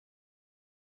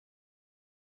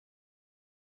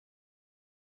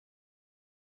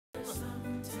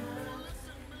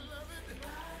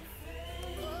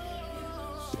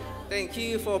Thank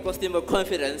you for boasting more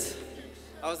confidence.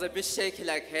 I was a bit shaky,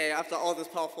 like, hey, after all these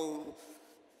powerful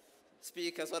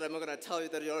speakers, what am I going to tell you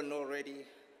that you don't know already?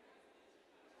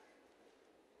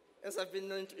 As I've been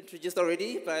introduced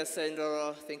already by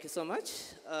Sandra, thank you so much.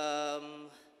 I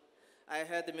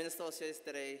heard the minister also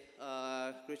yesterday,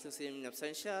 great to see him in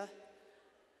absentia.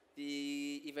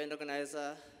 The event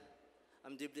organizer,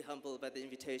 I'm deeply humbled by the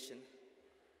invitation.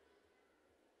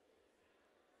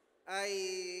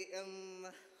 I am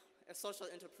a social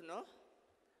entrepreneur,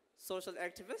 social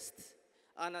activist,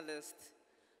 analyst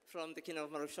from the Kingdom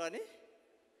of Marishane,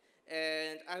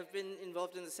 and I've been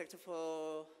involved in the sector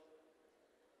for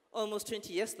almost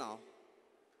 20 years now.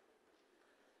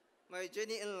 My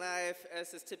journey in life,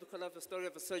 as is typical of a story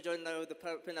of a sojourner with the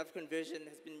Pan-African vision,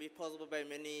 has been made possible by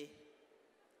many,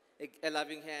 a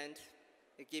loving hand,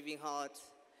 a giving heart,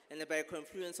 and by a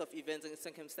confluence of events and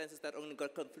circumstances that only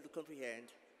God can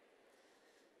comprehend.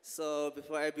 So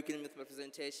before I begin with my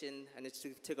presentation, I need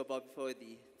to take a bow before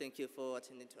thee. Thank you for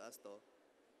attending to us, though.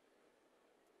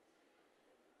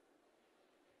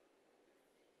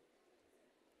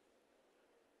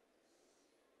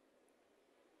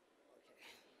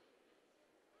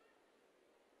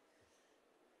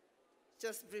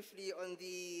 Just briefly on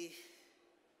the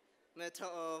matter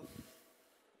of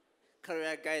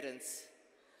career guidance.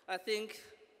 I think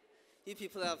you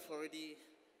people have already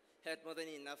had more than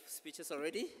enough speeches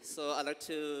already, so I'd like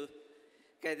to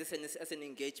guide this as an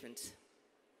engagement.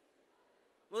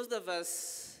 Most of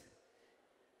us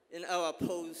in our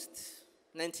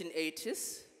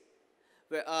post-1980s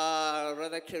are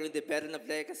rather carrying the burden of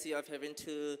legacy of having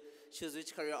to choose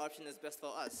which career option is best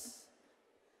for us.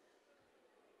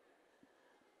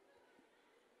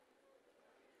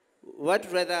 What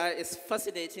rather is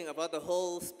fascinating about the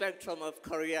whole spectrum of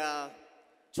career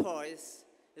choice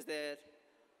is that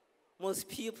most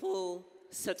people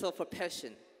settle for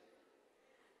passion.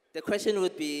 The question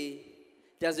would be,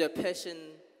 does your passion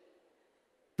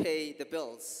pay the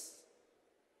bills?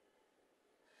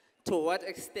 To what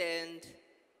extent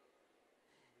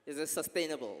is it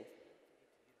sustainable?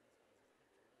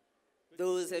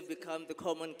 Those have become the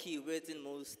common keywords in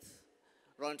most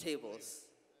roundtables.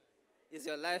 Is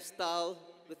your lifestyle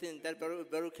within that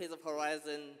barricade of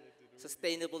horizon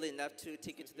sustainable enough to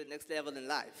take you to the next level in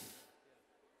life?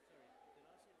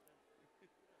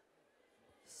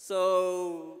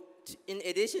 So, in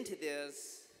addition to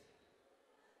this,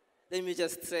 let me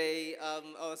just say I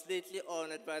was lately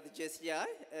honored by the JCI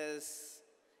as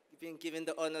being given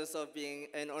the honors of being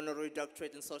an honorary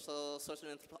doctorate in social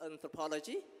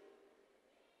anthropology.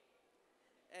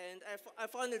 And I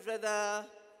found it rather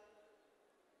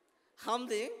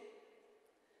humbling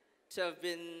to have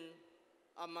been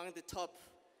among the top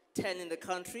 10 in the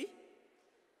country,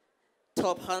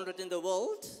 top 100 in the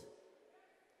world,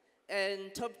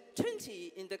 and top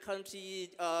 20 in the country,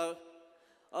 the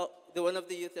one of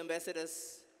the youth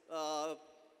ambassadors,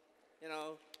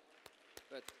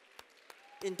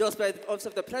 endorsed by the Office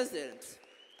of the President.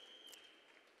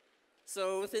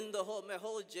 So within my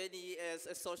whole journey as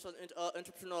a social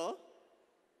entrepreneur,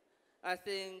 I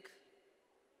think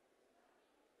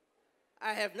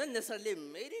I have not necessarily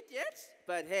made it yet,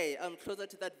 but hey, I'm closer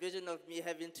to that vision of me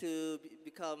having to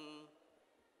become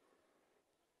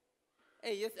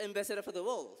a youth ambassador for the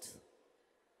world,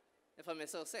 if I may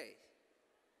so say.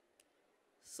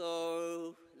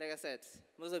 So, like I said,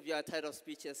 most of you are tired of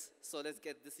speeches, so let's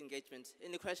get this engagement.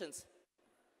 Any questions?